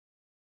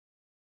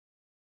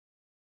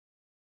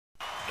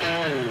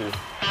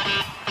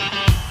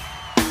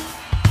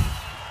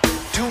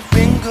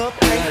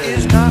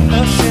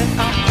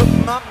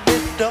put my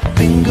middle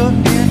finger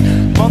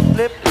in.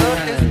 Monthly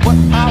blood is what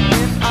I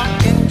win. I'm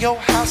in your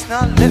house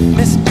now, let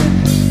me spin.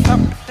 Pop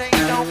a day,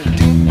 don't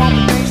do pop a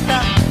day,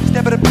 stop.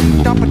 Step at a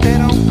beat, dump a day,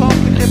 don't go.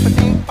 Dip a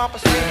ding, pop a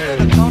stick,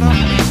 and a corner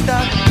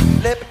freestyle.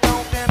 Let me go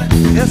down,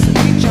 it's a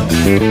beat jump.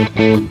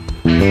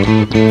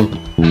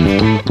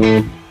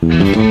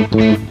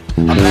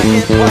 I'm black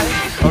and white,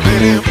 or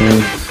red and blue.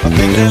 I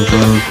think that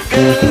look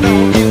good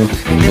on you.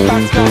 And if I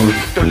stop,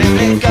 don't let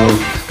me go.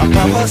 I'll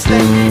never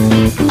stay.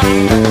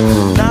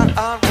 Not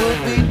on would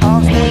we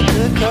all stay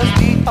good, cause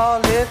we all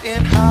live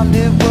in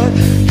Hollywood.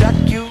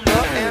 Dracula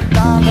and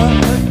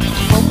Dollarhood,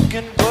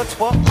 broken words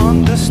were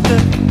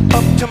understood.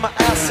 Up to my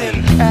ass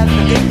in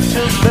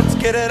alligators. Let's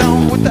get it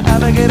on with the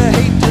alligator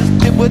haters.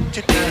 Did what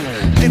you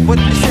did what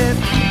you said.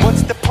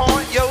 What's the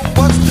point, yo?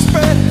 What's the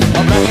spread?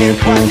 I'm black and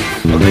white,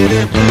 or red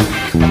and blue.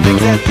 I think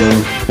that look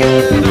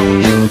good on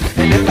you.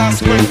 And if I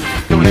scream,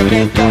 don't let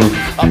me go.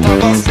 I'll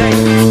probably stay.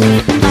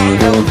 I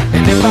know,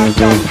 and if I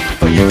go,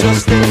 or you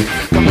just stay,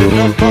 coming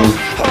up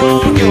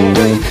on your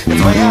way.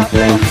 It's way out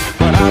there,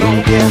 but I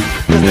don't care,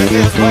 cause this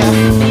is where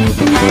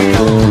I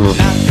go.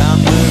 Knock on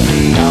the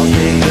way, I'll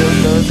stay good,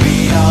 cause we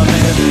all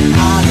live in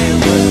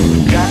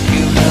Hollywood. Got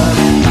you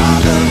loving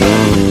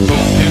Hollywood.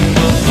 Broken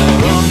books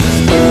are on the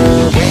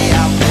spur. Way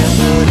out there,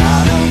 but I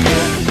don't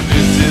care.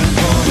 This is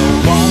for the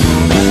one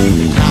away.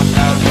 Knock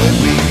on the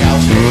way,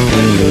 I'll stay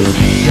good, cause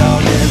we all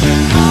live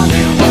in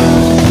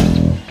Hollywood.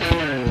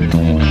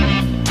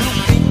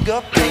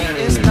 Two-finger pain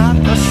is not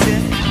a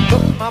sin.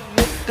 Put my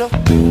middle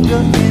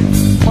finger in.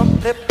 One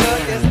lip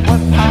blood is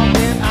what I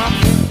win. I'm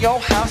in your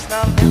house,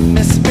 now let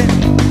me spin.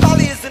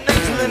 Folly is an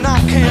angel and I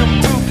can't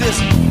prove this.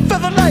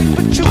 Feather light,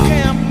 but you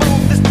can't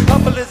move this.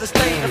 Bubble is a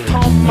stain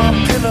upon my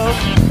pillow.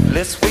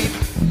 Let's sweep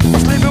a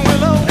sleeping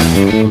willow.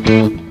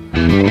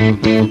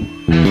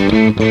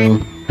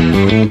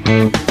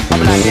 I'm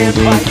black and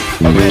white,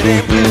 or red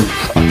and blue.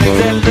 I think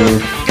that look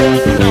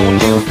good on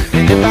you.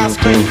 And if I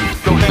scream,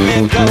 don't let me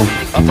go.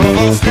 I'll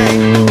probably stay.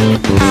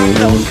 I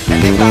know,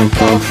 and if I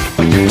call,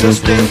 or you just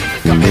stay,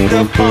 come hit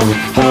the phone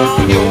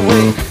on your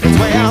way. It's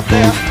way out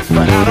there,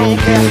 but I don't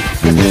care,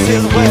 cause this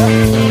is where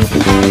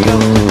I go.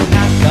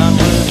 Knock on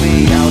the way,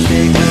 I'll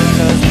stay good,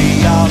 cause we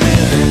all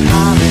live in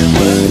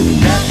Hollywood.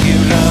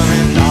 Dracula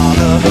and all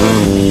the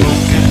hood.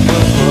 Broken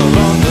books were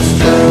on the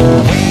stir.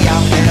 Way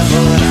out there,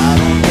 but I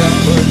don't care,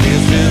 but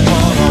this is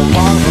what I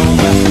want to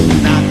wear.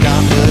 Knock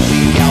on the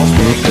way, I'll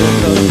stay good,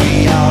 cause we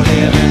all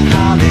live in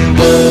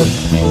Hollywood.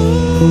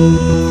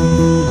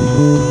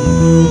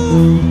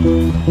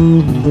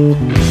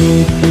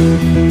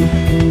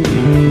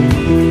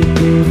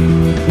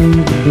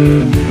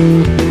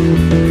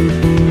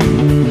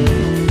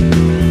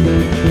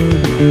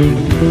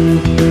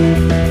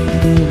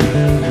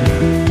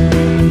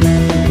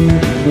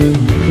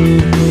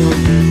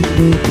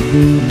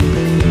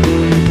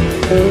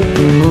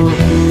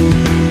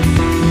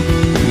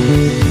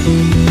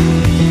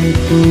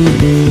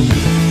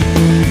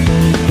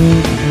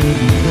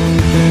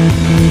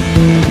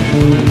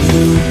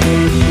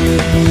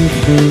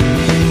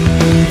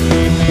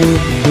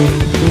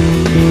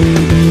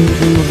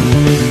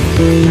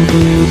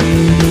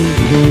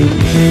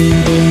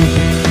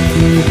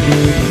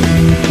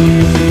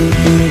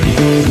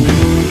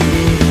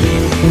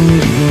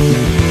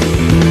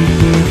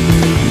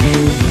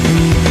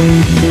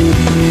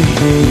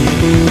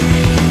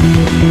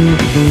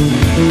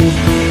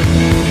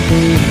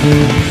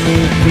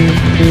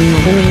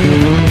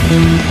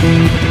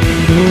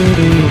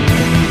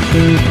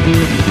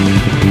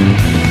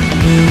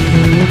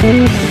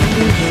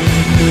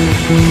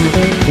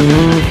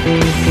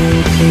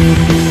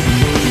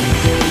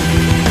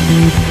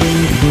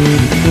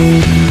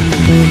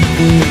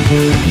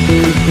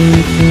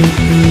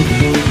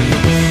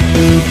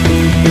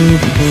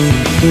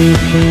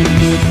 Thank you.